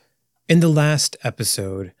In the last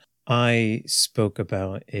episode, I spoke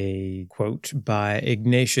about a quote by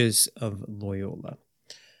Ignatius of Loyola.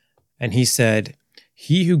 And he said,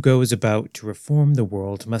 "He who goes about to reform the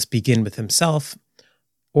world must begin with himself,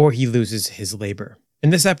 or he loses his labor." In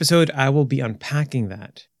this episode, I will be unpacking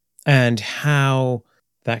that and how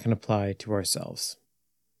that can apply to ourselves.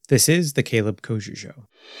 This is The Caleb Kosher Show.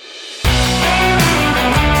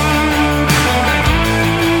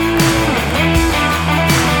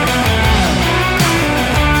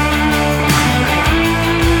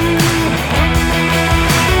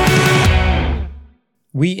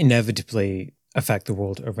 We inevitably affect the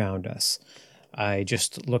world around us. I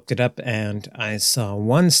just looked it up and I saw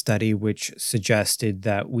one study which suggested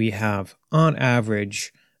that we have, on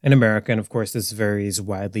average, in America, and of course this varies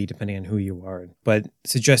widely depending on who you are, but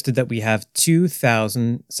suggested that we have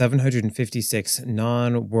 2,756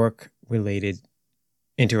 non-work related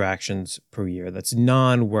interactions per year. That's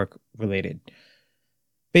non-work related.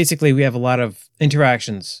 Basically, we have a lot of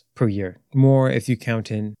interactions per year, more if you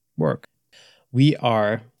count in work. We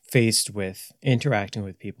are faced with interacting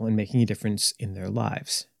with people and making a difference in their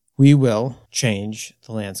lives. We will change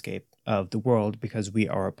the landscape of the world because we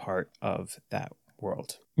are a part of that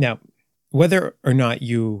world. Now, whether or not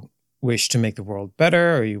you wish to make the world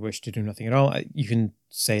better or you wish to do nothing at all, you can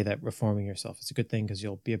say that reforming yourself is a good thing because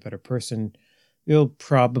you'll be a better person. You'll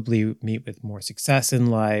probably meet with more success in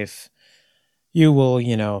life. You will,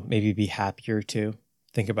 maybe be happier too.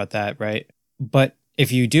 Think about that, right? But if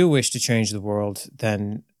you do wish to change the world,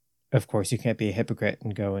 then of course you can't be a hypocrite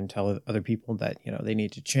and go and tell other people that, they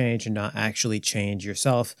need to change and not actually change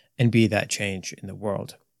yourself and be that change in the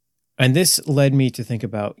world. And this led me to think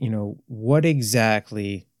about, what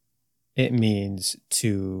exactly it means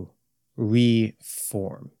to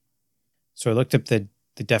reform. So I looked up the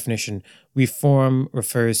definition. Reform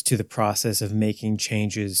refers to the process of making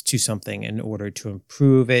changes to something in order to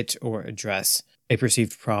improve it or address a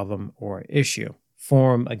perceived problem or issue.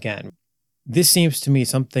 Form again. This seems to me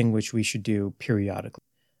something which we should do periodically,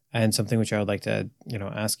 and something which I would like to,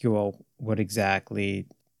 ask you all what exactly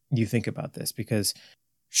you think about this, because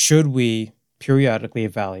should we periodically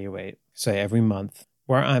evaluate, say every month,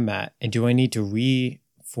 where I'm at, and do I need to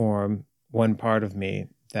reform one part of me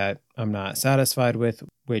that I'm not satisfied with,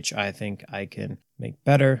 which I think I can make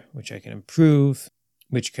better, which I can improve,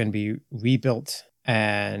 which can be rebuilt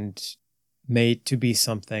and made to be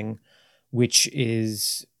something which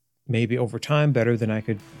is maybe over time better than I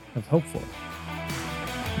could have hoped for.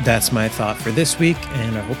 That's my thought for this week,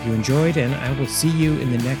 and I hope you enjoyed, and I will see you in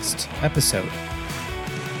the next episode.